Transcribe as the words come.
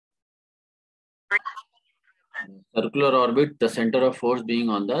Circular orbit the centre of force being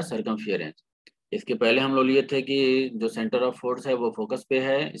on the सर्कमफियरेंस। इसके पहले हम लोग लिए थे कि जो सेंटर ऑफ फोर्स है वो फोकस पे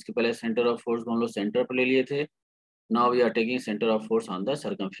है। इसके पहले सेंटर ऑफ फोर्स को हम लोग सेंटर पर ले लिए थे। Now we are taking centre of force on the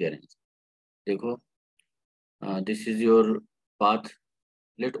सर्कमफियरेंस। देखो, this is your path.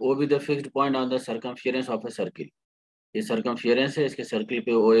 Late O be the fixed point on the सर्कमफियरेंस of a circle. ये सर्कमफियरेंस है, इसके सर्किल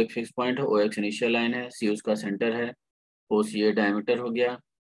पे ओ एक फिक्स पॉइंट है, ओ एक्स इनिशियल लाइन है, सी उसका सेंटर है, ओ सी ए डायमीटर हो गया,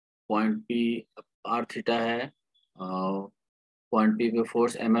 पॉइंट पी आर थीटा है, पॉइंट पी पे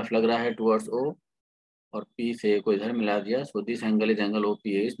फोर्स एम एफ लग रहा है टुवर्ड्स ओ, और पी से को इधर मिला दिया। So this angle is angle O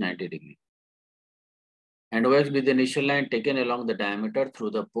P is 90 degree and O x with the initial line taken along the diameter through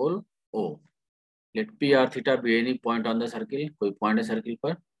the pole O. Late P R theta be any point on the circle, कोई point है circle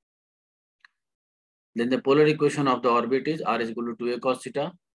पर। Then the polar equation of the orbit is are is equal to 2a cos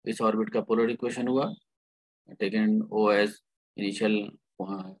theta. इस orbit का polar equation हुआ, taken O as initial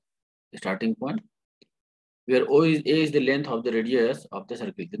starting point, where A is the length of the radius of the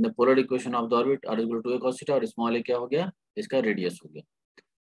circle. Then the polar equation of the orbit r is equal to 2a cos theta, और small a क्या हो गया, इसका radius हो गया.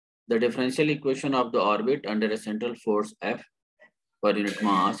 The differential equation of the orbit under a central force F per unit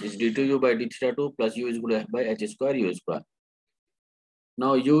mass is d2u by d theta 2 plus u is equal to f by h square u square.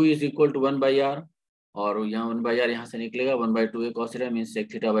 Now u is equal to 1 by r, और यहाँ 1 by r यहाँ से निकलेगा, 1 by 2a cos theta means sec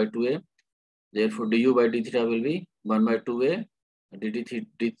theta by 2a. Therefore du by d theta will be 1 by 2a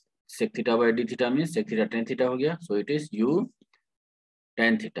d sec theta by d theta means sec theta tan theta हो गया. So it is u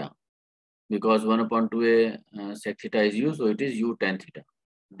tan theta because 1 upon 2a sec theta is u, so it is u tan theta.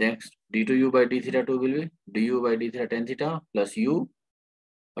 Next d2u by d theta 2 will be du by d theta tan theta plus u,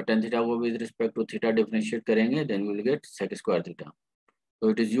 और tan theta को with respect to theta differentiate करेंगे, then we will get sec square theta.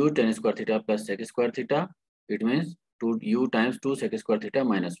 So it is u tan square theta plus sec square theta. It means 2u times 2 sec square theta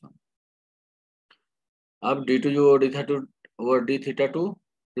minus 1. अब d2u over d theta 2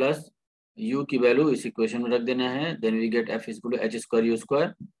 plus u की value इस equation में रख देना है. Then we get f is h square u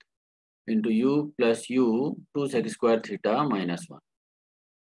square into u plus u 2 sec square theta minus 1.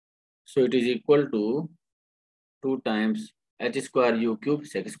 So it is equal to 2 times h square u cube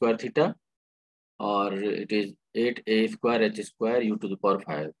sec square theta, और it is 8a square h square u to the power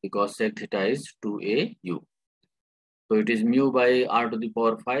 5 because sec theta is 2a u. So it is mu by r to the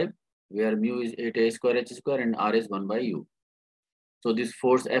power 5, where mu is 8a square h square and r is 1 by u. So this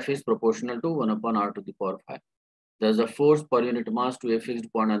force F is proportional to 1 upon r to the power 5. Thus the force per unit mass to a fixed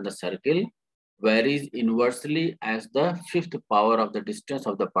point on the circle varies inversely as the fifth power of the distance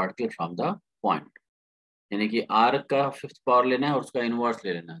of the particle from the point. यानी कि r का fifth power लेना है और उसका inverse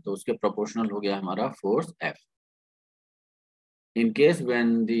ले लेना है, तो उसके proportional हो गया हमारा force F. In case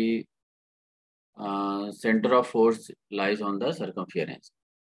when the center of force lies on the circumference.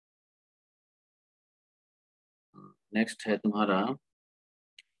 Next है तुम्हारा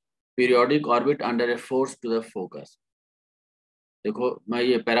periodic orbit under a force to the focus. देखो मैं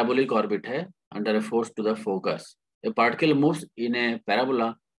ये पैराबोलिक ऑर्बिट है under a force to the focus. A particle moves in A parabola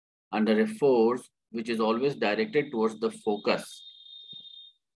under a force which is always directed towards the focus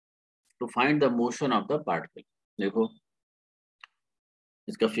to find the motion of the particle. देखो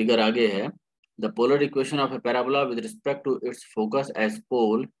इसका figure आगे है. The polar equation of A parabola with respect to it's focus as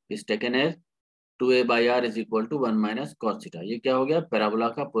pole is taken as 2a by r is equal to 1 minus cos theta. ये क्या हो गया, parabola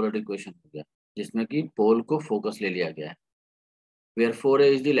का polar equation हो गया, जिसमें कि पोल को फोकस ले लिया गया है. Where 4a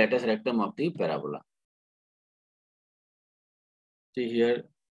is the lattice rectum of the parabola. See here,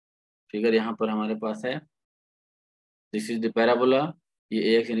 figure यहाँ पर हमारे पास है. This is the parabola.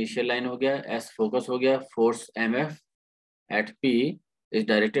 ये ax इनिशियल लाइन हो गया, s फोकस हो गया, force mf at p is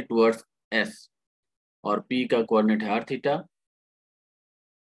directed towards s, और p का कोऑर्डिनेट है r theta.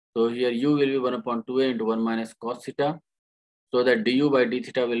 So here u will be 1 upon 2a into 1 minus cos theta. So that du by d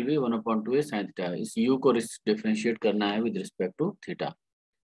theta will be 1 upon 2a sin theta. इस u को differentiate करना है with respect to theta.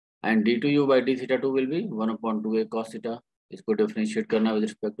 And d2u by d theta 2 will be 1 upon 2a cos theta. इसको differentiate करना है with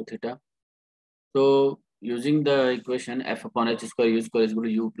respect to theta. So using the equation f upon h square u square is equal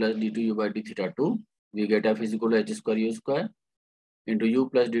to u plus d2u by d theta 2, we get f is equal to h square u square into u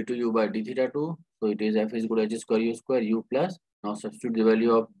plus d2u by d theta 2. So it is f is equal to h square u square u plus, now substitute the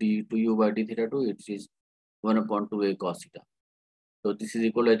value of d2u by d theta 2, it is 1 upon 2a cos theta. So this is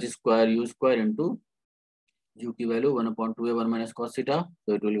equal to h square u square into u की value 1 upon 2a 1 minus cos theta.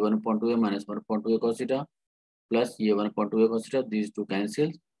 So it will be 1 upon 2a minus 1 upon 2a cos theta plus ये 1 upon 2a cos theta. These two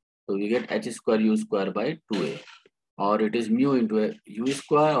cancels. So we get h square u square by 2a. Or it is mu into a u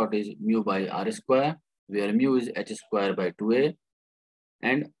square, or it is mu by r square, where mu is h square by 2a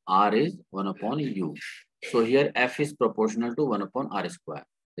and r is 1 upon u. So here f is proportional to 1 upon r square.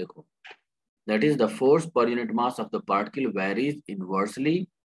 देखो, that is the force per unit mass of the particle varies inversely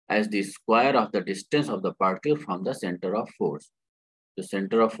as the square of the distance of the particle from the center of force. जो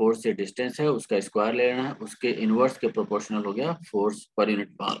centre of force से distance है उसका square लेना है, उसके inverse के proportional हो गया force per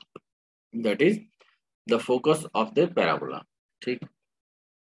unit mass, that is the focus of the parabola. ठीक.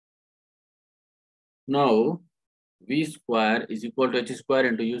 Now v square is equal to h square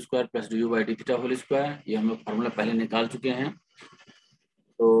into you square plus D you by D theta whole square. ये हम लोग formula पहले निकाल चुके हैं.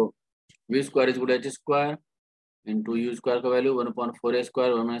 तो v square is equal to h square into you square का value 1/4a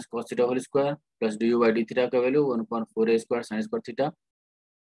square 1 minus cos theta whole square plus D you by D theta का value 1/4a square sin square theta.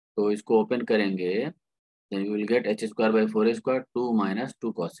 तो इसको open करेंगे, then you will get h square by 4a square 2 minus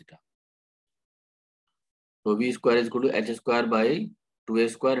 2 cos theta. तो v square is equal to h square by 2a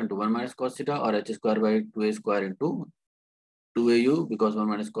square into 1 minus cos theta और h square by 2a square into 2au because 1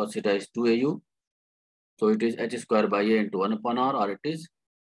 minus cos theta is 2au. So it is h square by a into 1 upon r, or it is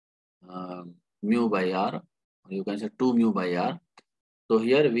mu by r, or you can say 2 mu by r. So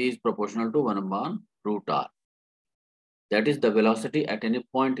here v is proportional to 1 upon root r. That is the velocity at any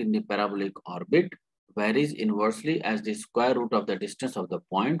point in the parabolic orbit varies inversely as the square root of the distance of the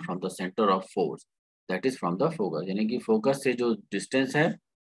point from the center of force, that is from the focus. यानी कि focus से जो distance है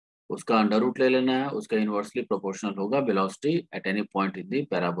उसका under root ले लेना है, उसका इनवर्सली प्रोपोर्शनल होगा velocity at any point in the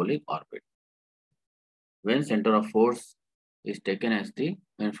parabolic orbit when centre of force is taken as the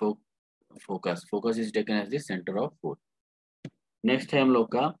when focus is taken as the centre of force. Next है हम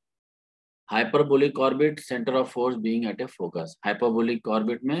लोग का hyperbolic orbit, centre of force being at A focus. Hyperbolic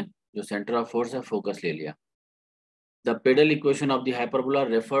orbit में जो centre of force है focus ले लिया. The pedal equation of the hyperbola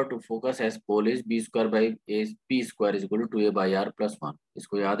refer to focus as pole is b square by a p square is equal to 2a by r plus 1.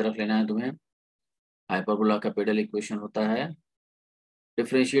 इसको याद रख लेना है तुम्हें. हाइपरबोला का पेडल इक्वेशन होता है.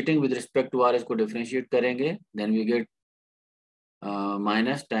 Differentiating with respect to r, इसको डिफरेंशिएट करेंगे, then we get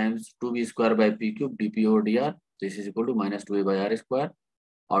minus times 2b square by P cube dp over dr. This is equal to minus 2a by r square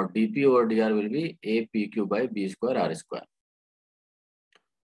और dp over dr will be a p cube by b square r square.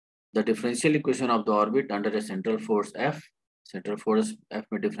 The differential equation of the orbit under a central force F. Central force F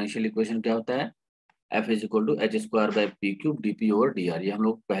में differential equation क्या होता है? F is equal to h square by p cube dp over dr. ये हम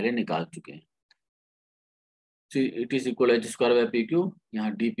लोग पहले निकाल चुके हैं. So it is equal to h square by p cube.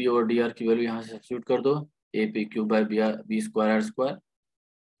 यहाँ dp over dr की वैल्यू यहाँ से सब्स्टिट्यूट कर दो, a p cube by b square r square.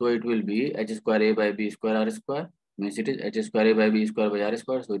 So it will be h square a by b square r square. Means it is h square a by b square by r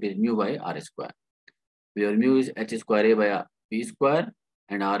square. So it is mu by r square. Where mu is h square a by b square.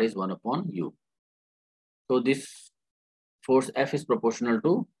 And r is 1 upon u. So this force F is proportional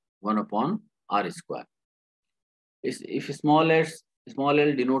to 1 upon r square. If small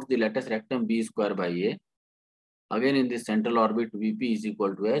l denotes the lattice rectum b square by a, again in this central orbit Vp is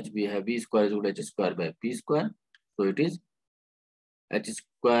equal to h, we have b square is equal to h square by p square. So it is h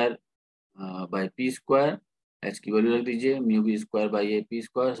square by p square, h की value रख दीजिए, mu b square by a p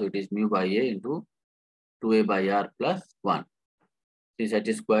square. So it is mu by a into 2a by r plus 1. Since h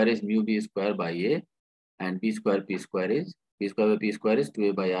square is mu b square by a and b square by p square is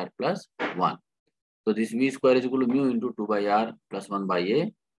 2a by r plus 1. So this v square is equal to mu into 2 by r plus 1 by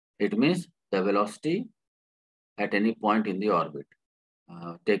a. It means the velocity at any point in the orbit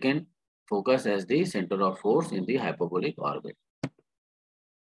taken focus as the center of force in the hyperbolic orbit.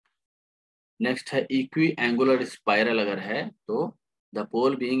 Next है equiangular spiral अगर है तो the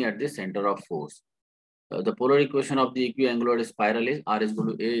pole being at the center of force. The polar equation of the equiangular spiral is r is equal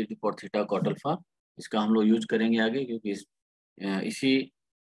to a for theta cot alpha. इसका हम लोग use करेंगे आगे क्योंकि इसी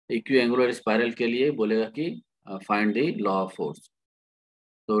equiangular spiral के लिए बोलेगा कि find the law of force.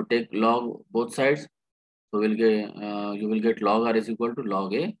 So take log both sides. So you will get log r is equal to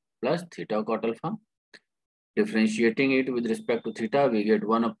log a plus theta cot alpha. Differentiating it with respect to theta, we get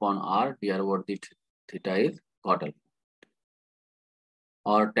 1 upon r dr over the theta is cot alpha.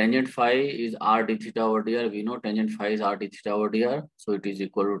 Or tangent phi is r d theta over dr. We know tangent phi is r d theta over dr. So it is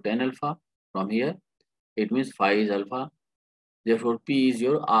equal to tan alpha from here. It means phi is alpha. Therefore, P is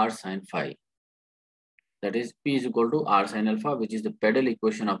your r sin phi. That is P is equal to r sin alpha, which is the pedal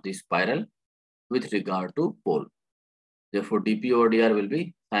equation of the spiral with regard to pole. Therefore, dP over dr will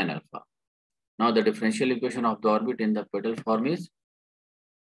be sin alpha. Now the differential equation of the orbit in the pedal form is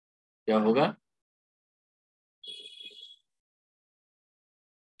क्या होगा?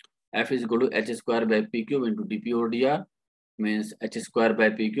 F is equal to h square by p cube into dp over dr. Means h square by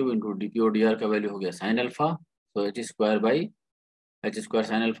p cube into dp over dr का value हो गया sin alpha. So h square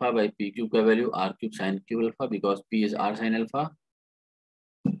sin alpha by p cube का value r cube sin cube alpha because p is r sin alpha.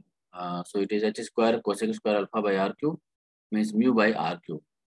 So it is h square cosec square alpha by r cube means mu by r cube.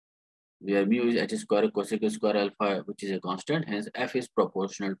 Where mu is h square cosec square alpha, which is a constant. Hence F is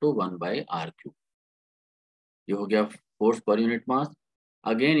proportional to 1 by r cube. ये हो गया force per unit mass.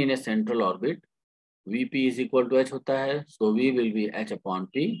 Again in A central orbit Vp is equal to h होता है, so V will be h upon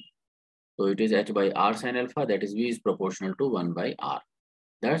p, so it is h by r sin alpha, that is V is proportional to 1 by r.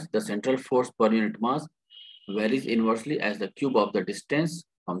 Thus the central force per unit mass varies inversely as the cube of the distance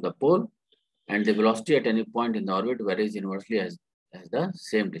from the pole, and the velocity at any point in the orbit varies inversely as the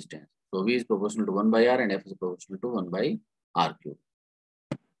same distance. So V is proportional to 1 by r and f is proportional to 1 by r cube.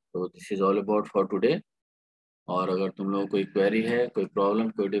 So this is all about for today. और अगर तुम लोगों को कोई query है, कोई problem,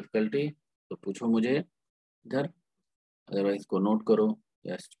 कोई difficulty, तो पूछो मुझे इधर, अदरवाइज को नोट करो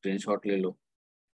या स्क्रीनशॉट ले लो।